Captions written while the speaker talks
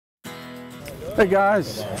Hey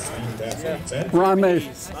guys, Ron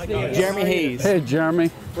Maestri. Jeremy Hayes. Hey Jeremy.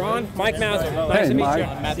 Ron, Mike Maestri. Nice Hey to meet Mike. you.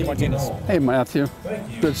 I'm Matthew Martinez. Hey Matthew.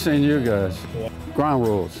 Good seeing you guys. Ground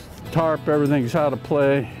rules. Tarp, everything's how to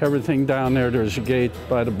play. Everything down there, there's a gate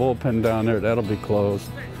by the bullpen down there. That'll be closed.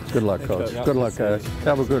 Good luck, Coach. Good luck, guys.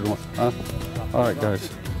 Have a good one. Huh? All right, guys.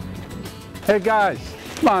 Hey guys,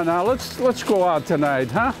 come on now. Let's go out tonight,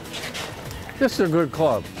 huh? This is a good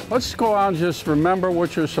club. Let's go out and just remember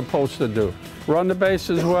what you're supposed to do. Run the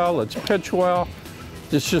bases well, let's pitch well.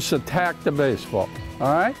 Let's just attack the baseball,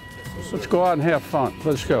 all right? Let's go out and have fun.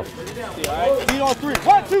 Let's go. Lead on three.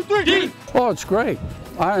 1, 2, 3. Oh, it's great.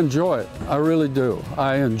 I enjoy it. I really do.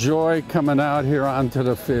 I enjoy coming out here onto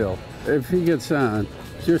the field. If he gets on,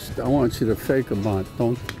 I want you to fake a bunt,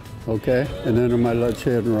 okay? And then I might let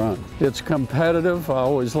you hit and run. It's competitive. I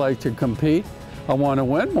always like to compete. I want to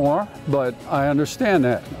win more, but I understand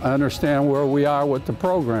that. I understand where we are with the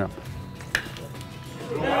program.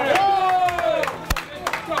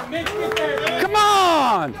 Come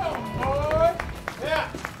on!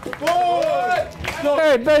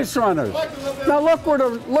 Hey, base runners. Now look where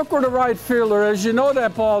the right fielder is. You know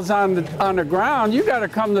that ball's on the ground. You got to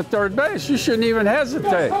come to third base. You shouldn't even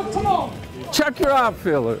hesitate. Check your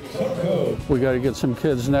outfielders. We got to get some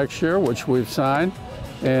kids next year, which we've signed,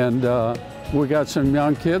 and we got some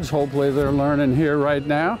young kids. Hopefully they're learning here right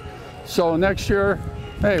now. So next year,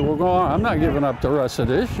 hey, we're going. I'm not giving up the rest of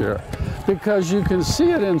this year because you can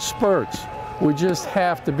see it in spurts. We just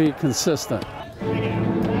have to be consistent.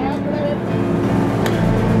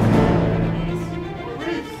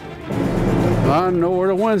 I know where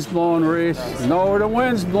the wind's blowing, Reese. Know where the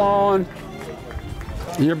wind's blowing.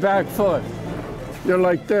 Your back foot. You're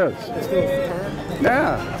like this.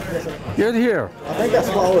 Yeah. Get here. I think that's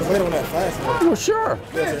why I was late on that fast. Well, sure.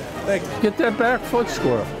 Thank you. Get that back foot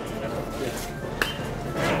square.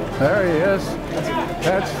 There he is.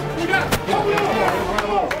 That's.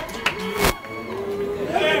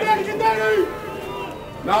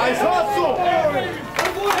 Nice hustle.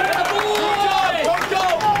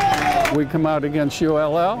 We come out against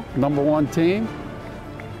ULL, #1 team.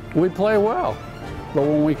 We play well. But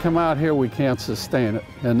when we come out here, we can't sustain it.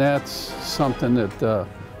 And that's something that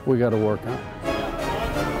we got to work on.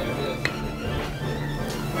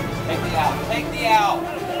 Take the out.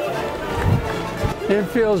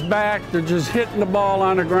 Infield's back, they're just hitting the ball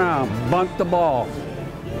on the ground. Bunt the ball.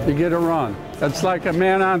 You get a run. That's like a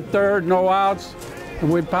man on third, no outs, and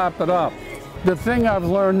we pop it up. The thing I've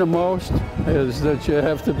learned the most is that you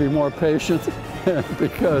have to be more patient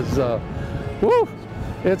because, whoo,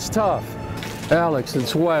 it's tough. Alex,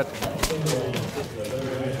 it's wet.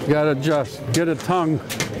 You gotta adjust. Get a tongue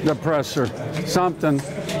depressor, something.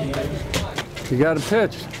 You gotta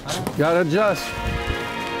pitch. You gotta adjust.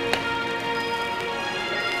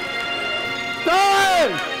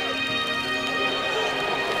 Hey!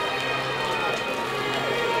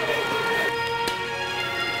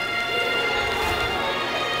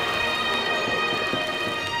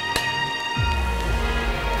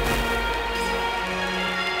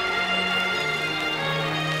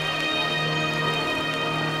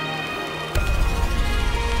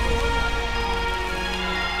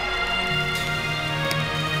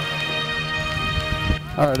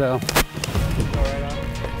 All right, Al.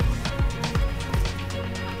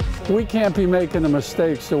 We can't be making the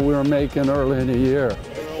mistakes that we were making early in the year.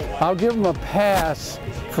 I'll give them a pass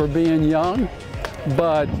for being young,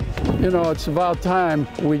 but, you know, it's about time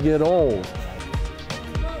we get old.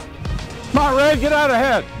 Come on, Ray, get out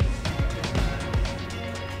ahead.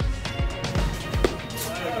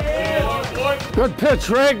 Good pitch,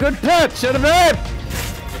 Ray, good pitch. Hit him in.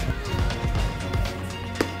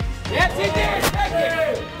 Yes, he did.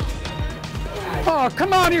 Oh,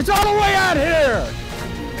 come on, he's all the way out here.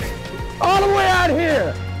 All the way out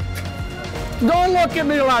here. Don't look at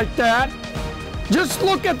me like that. Just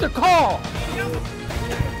look at the call.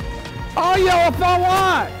 I'll yell if I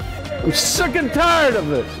want. I'm sick and tired of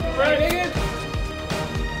this.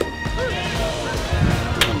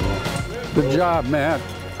 Good job, Matt.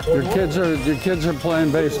 Your kids are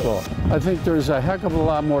playing baseball. I think there's a heck of a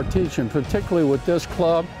lot more teaching, particularly with this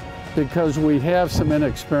club, because we have some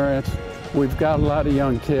inexperience. We've got a lot of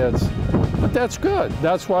young kids, but that's good.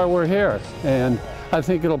 That's why we're here, and I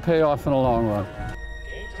think it'll pay off in the long run.